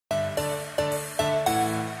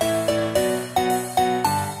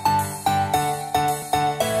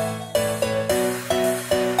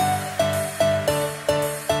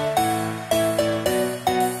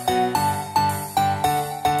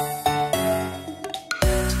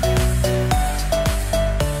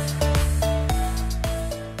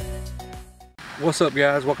What's up,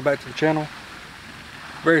 guys? Welcome back to the channel.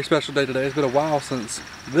 Very special day today. It's been a while since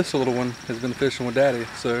this little one has been fishing with Daddy,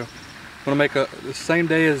 so I'm gonna make the same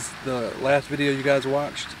day as the last video you guys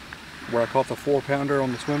watched where I caught the 4-pounder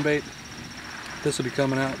on the swim bait. This will be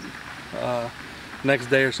coming out next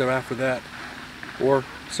day or so after that, or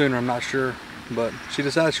sooner, I'm not sure. But she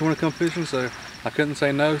decided she wanted to come fishing, so I couldn't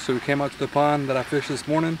say no, so we came out to the pond that I fished this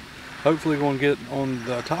morning. Hopefully we're going to get on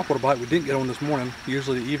the topwater bite we didn't get on this morning.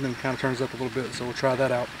 Usually the evening kind of turns up a little bit, so we'll try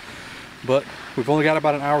that out. But we've only got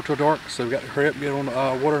about an hour till dark, so we've got to hurry up and get on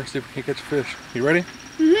the water and see if we can catch a fish. You ready?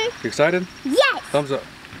 Mm-hmm. You excited? Yes! Thumbs up.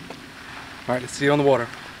 Alright, let's see you on the water.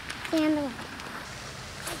 See you on the water.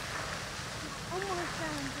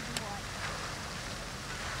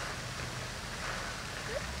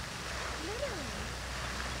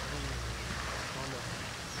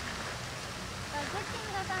 Good thing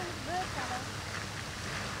I found this bird feather.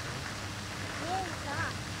 Really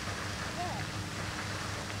soft. Good.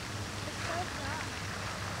 It's so soft.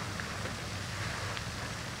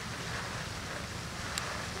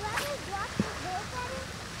 Whoever dropped this bird feather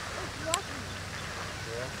is lucky.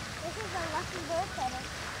 Yeah. This is a lucky bird feather.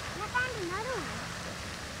 And I found another one.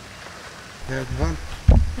 You having fun?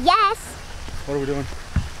 Yes. What are we doing?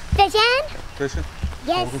 Fishing? Fishing?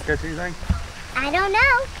 Yes. Are we going to catch anything? I don't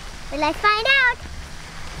know. But let's find out.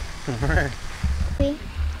 Alright.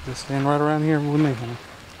 Just stand right around here with me, honey.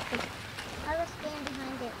 I will stand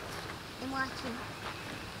behind it and watching.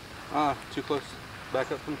 Too close.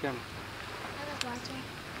 Back up from the camera. I was watching.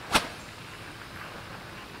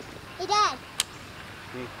 Hey, Dad.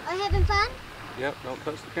 Are you having fun? Yep, don't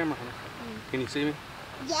touch the camera, honey. Can you see me?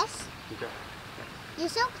 Yes. Okay. You're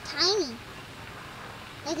so tiny.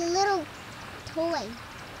 Like a little toy.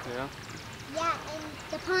 Yeah? Yeah, and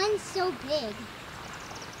the pond's so big.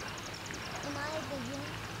 In my vision.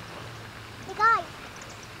 Hey guys.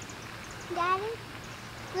 Daddy,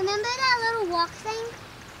 remember that little walk thing?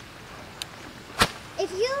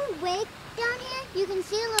 If you wait down here, you can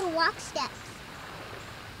see little walk steps.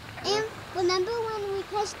 And remember when we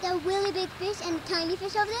fished the really big fish and the tiny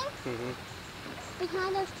fish over there? Mm-hmm.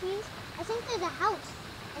 Behind those trees? I think there's a house.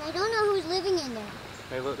 And I don't know who's living in there.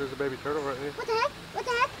 Hey, look, there's a baby turtle right there. What the heck? What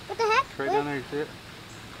the heck? What the heck? Right down there, you see it?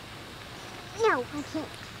 No, I can't.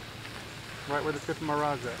 Right where the tip of my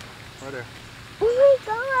rod's at. Right there. Oh my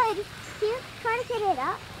god! Here, try to get it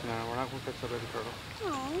up. No, we're not going to catch that baby turtle.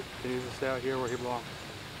 Oh. He needs to stay out here where he belongs.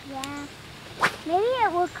 Yeah. Maybe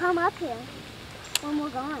it will come up here when we're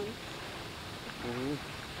gone.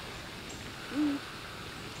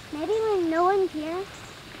 Maybe when no one's here,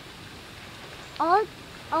 all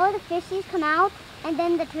the fishies come out, and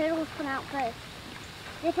then the turtles come out first.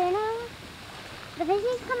 The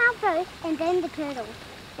fishies come out first, and then the turtles.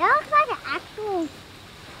 That looks like an actual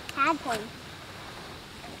tadpole.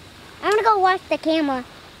 I'm gonna go watch the camera.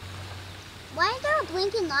 Why is there a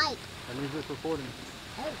blinking light? That means it's recording.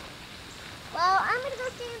 Oh. Well, I'm gonna go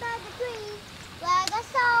stand by the tree where I just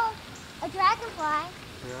saw a dragonfly.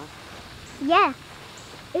 Yeah? Yeah.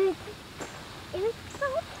 It was so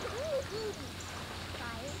tiny.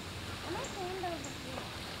 I'm gonna stand over here.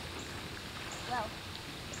 Well,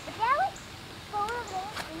 if that was full of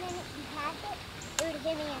this and then you passed it, it would have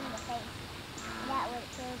hit me in the face. That would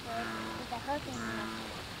feel good with the hook in there.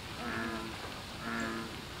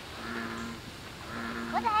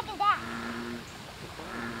 What the heck is that?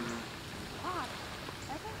 Oh,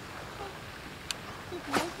 keep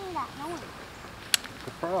making that noise.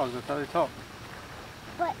 The frogs, that's how they talk.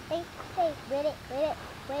 But they say, wait it.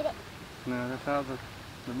 No, that's how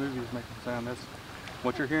the movies make them sound. That's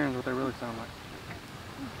what you're hearing is what they really sound like.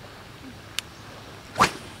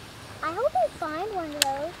 I hope I find one of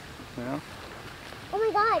those. Yeah? Oh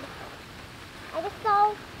my god. I just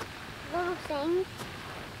saw little things.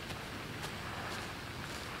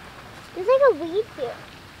 There's like a weed here.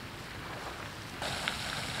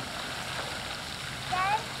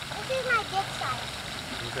 Dad, this is my dig site.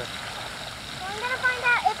 Okay. So I'm gonna find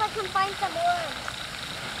out if I can find some worms.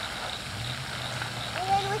 And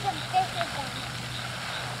then we can fish with them.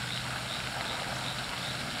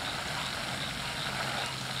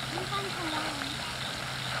 Let me find some worms.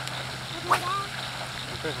 Okay, Dad?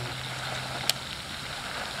 Okay, honey.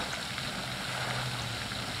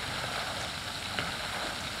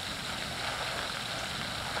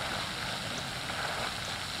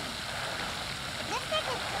 This thing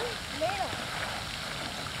is too little.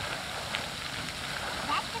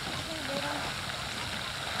 That thing is too little.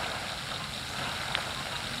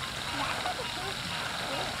 That thing is too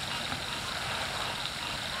big.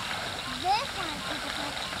 This one is too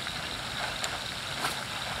big.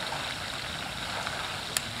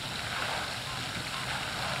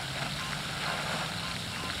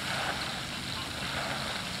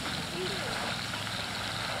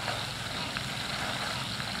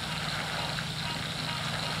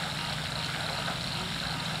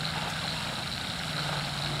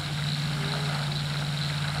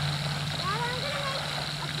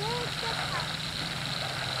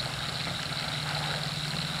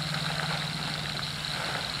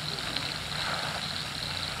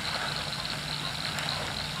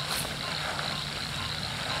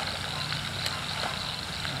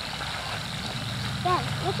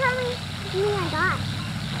 how many I got.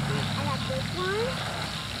 I got this one.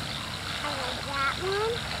 I got that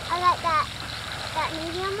one. I got that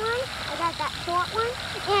medium one. I got that short one.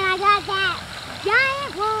 And I got that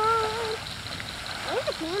giant one. Where's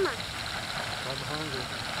the camera? I'm hungry.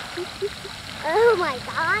 Oh my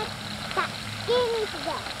God. That skinny to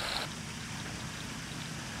death.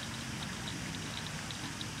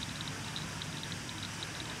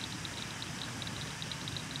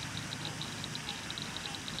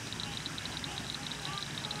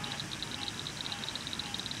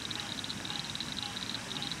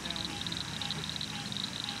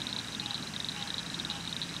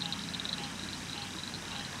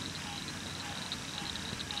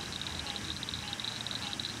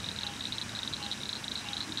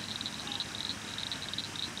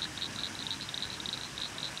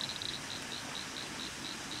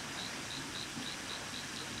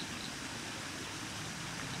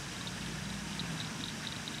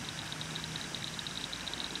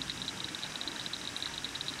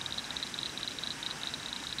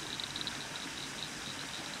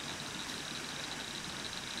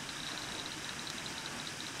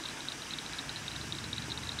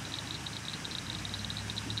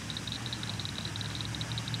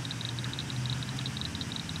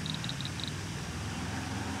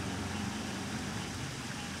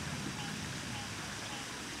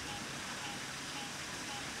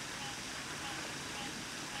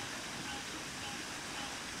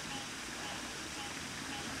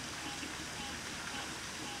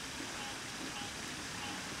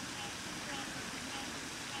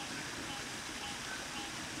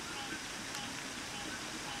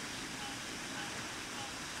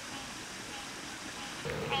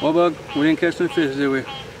 Well, Bug, we didn't catch any fish, did we?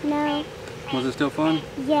 No. Was it still fun?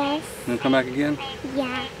 Yes. And come back again?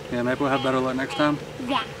 Yeah. Yeah, maybe we'll have better luck next time.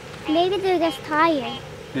 Yeah. Maybe they're just tired.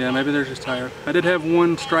 Yeah, maybe they're just tired. I did have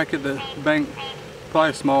one strike at the bank, probably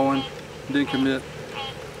a small one, didn't commit.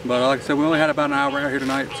 But like I said, we only had about an hour out here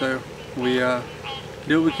tonight, so we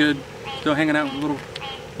did what we could. Still hanging out with a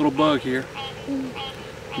little bug here.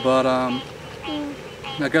 But I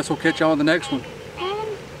guess we'll catch y'all on the next one. Oh.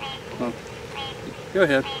 Go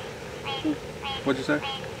ahead. What'd you say?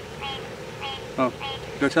 Oh,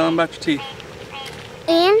 go tell them about your teeth.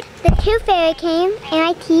 And the tooth fairy came and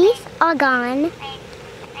my teeth are gone.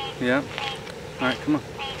 Yeah. Alright, come on.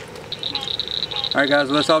 Alright guys,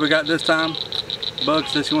 well, that's all we got this time. Bug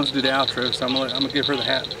says she wants to do the outro, so I'm gonna give her the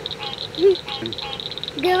hat.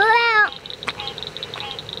 Go out.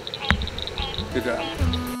 Good job.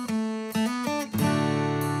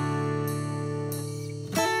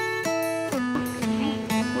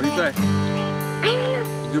 What do you say? I don't know.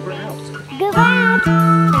 Goober out. Go out.